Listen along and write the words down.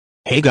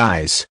Hey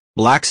guys,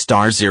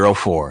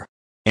 Blackstar04.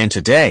 And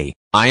today,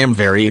 I am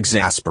very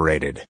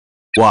exasperated.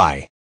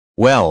 Why?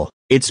 Well,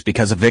 it's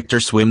because of Victor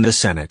Swim the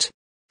Senate.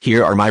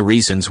 Here are my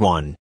reasons.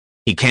 1.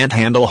 He can't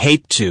handle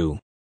hate. 2.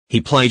 He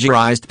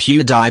plagiarized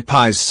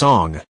PewDiePie's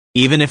song,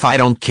 even if I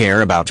don't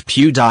care about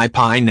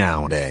PewDiePie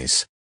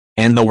nowadays.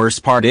 And the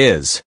worst part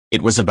is,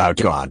 it was about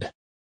God.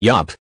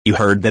 Yup, you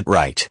heard that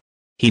right.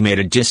 He made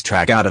a diss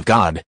track out of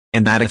God,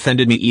 and that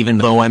offended me even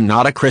though I'm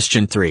not a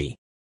Christian. 3.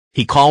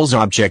 He calls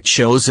Object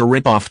Shows a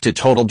ripoff to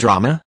Total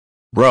Drama?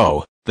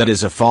 Bro, that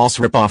is a false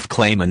ripoff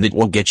claim and it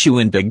will get you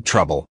in big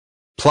trouble.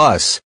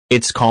 Plus,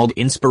 it's called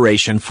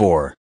Inspiration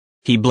 4.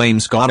 He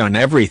blames God on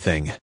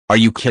everything. Are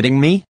you kidding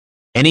me?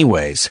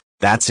 Anyways,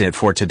 that's it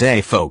for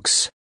today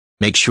folks.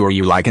 Make sure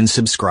you like and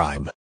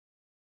subscribe.